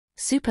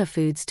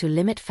Superfoods to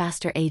limit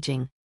faster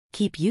aging,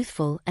 keep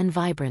youthful and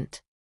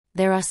vibrant.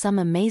 There are some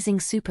amazing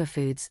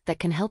superfoods that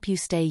can help you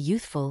stay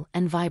youthful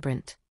and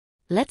vibrant.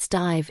 Let's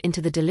dive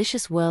into the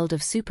delicious world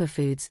of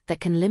superfoods that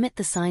can limit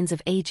the signs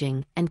of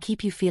aging and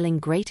keep you feeling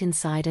great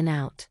inside and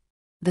out.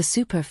 The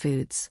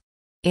superfoods.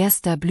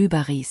 Erster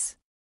Blueberries.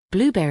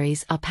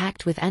 Blueberries are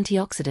packed with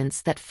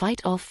antioxidants that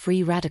fight off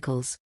free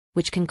radicals,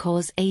 which can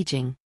cause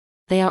aging.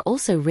 They are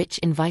also rich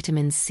in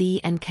vitamins C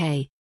and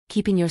K,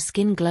 keeping your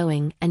skin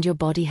glowing and your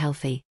body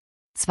healthy.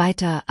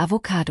 Zweiter,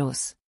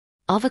 Avocados.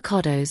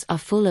 Avocados are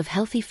full of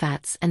healthy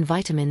fats and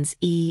vitamins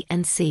E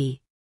and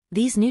C.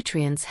 These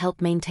nutrients help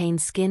maintain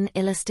skin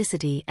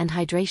elasticity and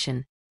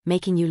hydration,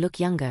 making you look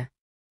younger.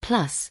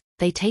 Plus,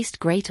 they taste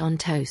great on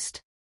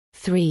toast.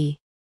 3.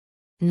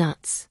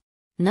 Nuts.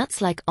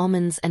 Nuts like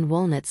almonds and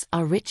walnuts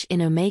are rich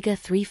in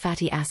omega-3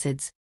 fatty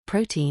acids,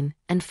 protein,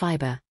 and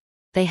fiber.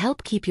 They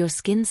help keep your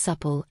skin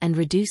supple and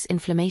reduce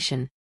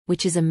inflammation,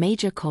 which is a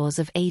major cause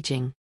of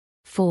aging.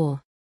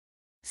 4.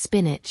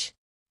 Spinach.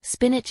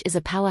 Spinach is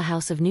a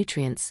powerhouse of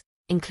nutrients,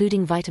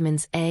 including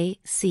vitamins A,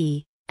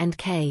 C, and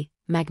K,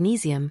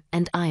 magnesium,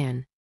 and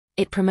iron.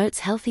 It promotes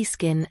healthy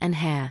skin and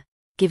hair,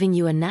 giving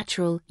you a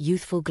natural,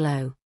 youthful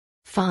glow.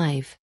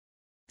 5.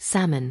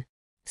 Salmon.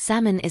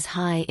 Salmon is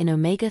high in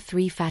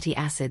omega-3 fatty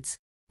acids,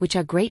 which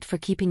are great for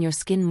keeping your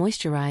skin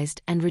moisturized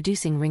and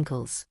reducing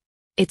wrinkles.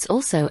 It's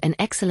also an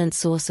excellent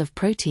source of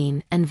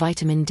protein and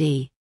vitamin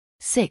D.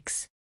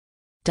 6.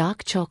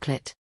 Dark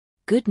chocolate.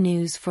 Good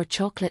news for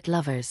chocolate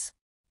lovers.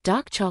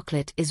 Dark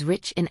chocolate is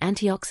rich in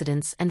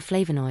antioxidants and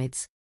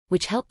flavonoids,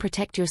 which help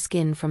protect your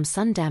skin from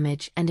sun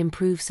damage and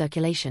improve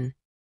circulation.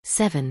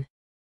 7.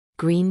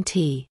 Green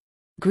tea.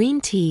 Green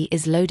tea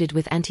is loaded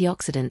with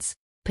antioxidants,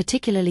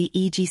 particularly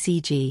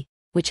EGCG,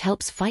 which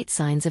helps fight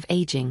signs of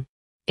aging.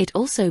 It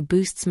also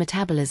boosts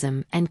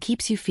metabolism and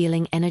keeps you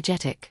feeling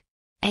energetic.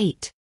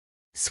 8.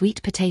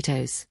 Sweet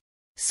potatoes.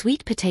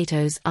 Sweet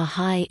potatoes are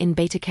high in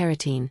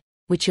beta-carotene,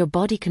 which your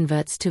body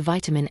converts to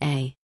vitamin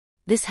A.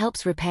 This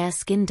helps repair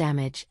skin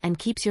damage and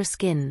keeps your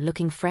skin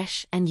looking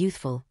fresh and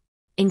youthful.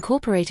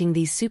 Incorporating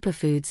these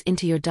superfoods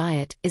into your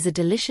diet is a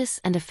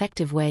delicious and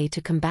effective way to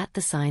combat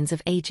the signs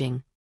of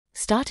aging.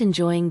 Start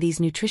enjoying these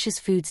nutritious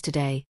foods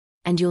today,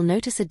 and you'll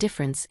notice a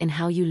difference in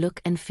how you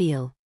look and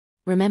feel.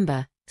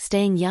 Remember,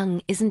 staying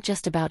young isn't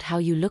just about how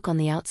you look on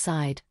the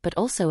outside, but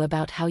also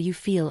about how you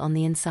feel on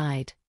the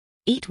inside.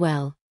 Eat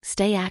well,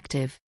 stay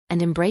active,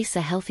 and embrace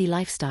a healthy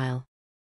lifestyle.